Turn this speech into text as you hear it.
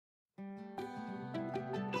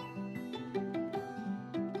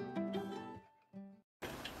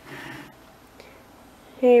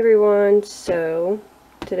Hey everyone, so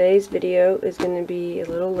today's video is going to be a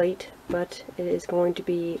little late, but it is going to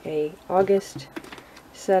be a August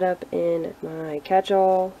setup in my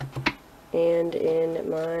catch-all and in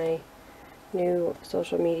my new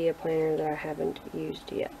social media planner that I haven't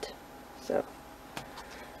used yet. So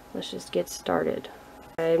let's just get started.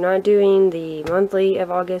 I'm not doing the monthly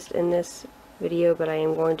of August in this video, but I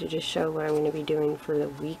am going to just show what I'm going to be doing for the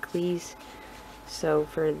weeklies. So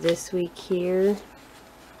for this week here,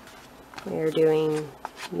 we are doing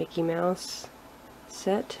Mickey Mouse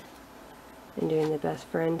set and doing the best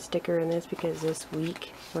friend sticker in this because this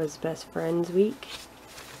week was best friends week.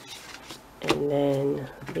 And then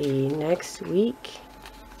the next week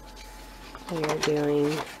we are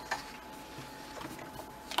doing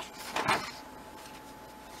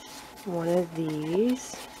one of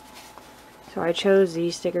these. So I chose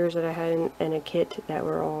these stickers that I had in a kit that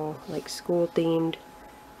were all like school themed,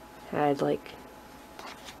 had like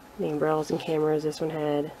the umbrellas and cameras. This one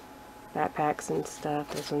had backpacks and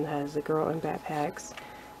stuff. This one has the girl in backpacks,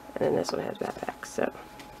 and then this one has backpacks. So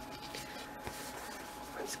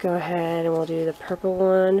let's go ahead and we'll do the purple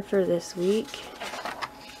one for this week,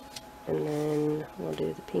 and then we'll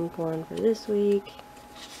do the pink one for this week,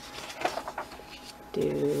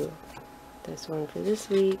 do this one for this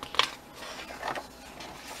week,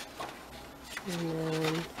 and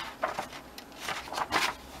then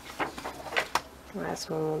last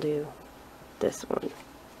one we'll do this one.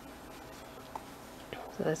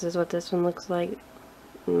 So this is what this one looks like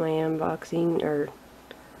in my unboxing, or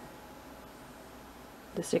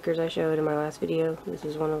the stickers I showed in my last video. This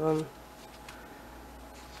is one of them.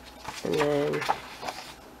 And then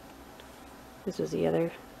this was the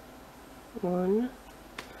other one.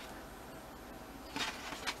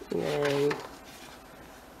 And then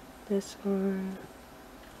this one.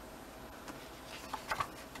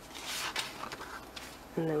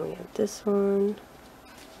 And then we have this one.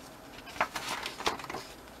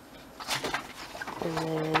 And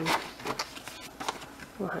then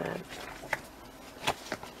we'll have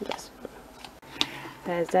this one.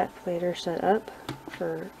 That is that planner set up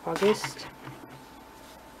for August.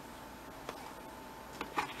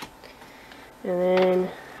 And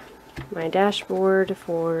then my dashboard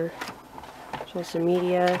for social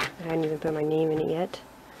media. I hadn't even put my name in it yet.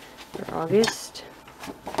 For August.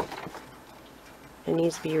 It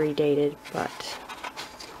needs to be redated, but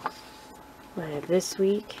I have this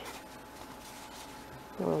week.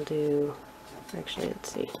 We'll do, actually,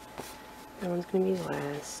 let's see. That one's going to be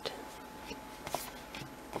last.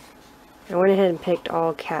 I went ahead and picked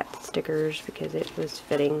all cat stickers because it was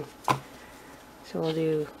fitting. So we'll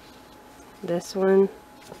do this one.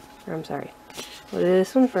 Or I'm sorry. We'll do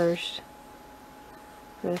this one first.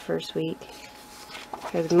 For the first week.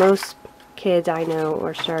 Because most kids I know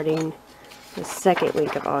are starting the second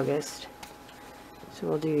week of August. So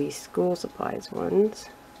we'll do these school supplies ones.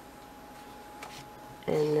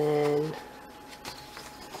 And then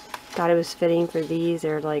thought it was fitting for these.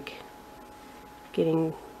 They're like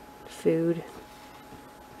getting food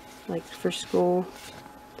like for school.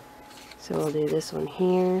 So we'll do this one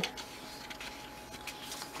here.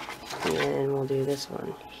 And then we'll do this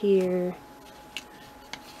one here.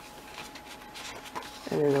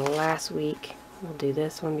 And then the last week we'll do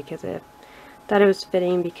this one because I thought it was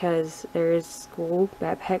fitting because there is school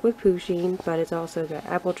backpack with pushing, but it's also got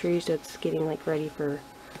apple trees, so it's getting like ready for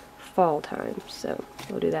fall time. So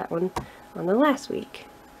we'll do that one on the last week.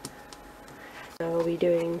 I will be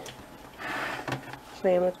doing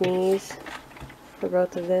Plan With Me's for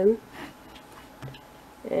both of them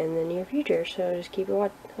in the near future, so just keep a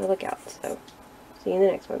lookout. So see you in the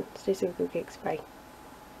next one. Stay safe, cupcakes. Bye.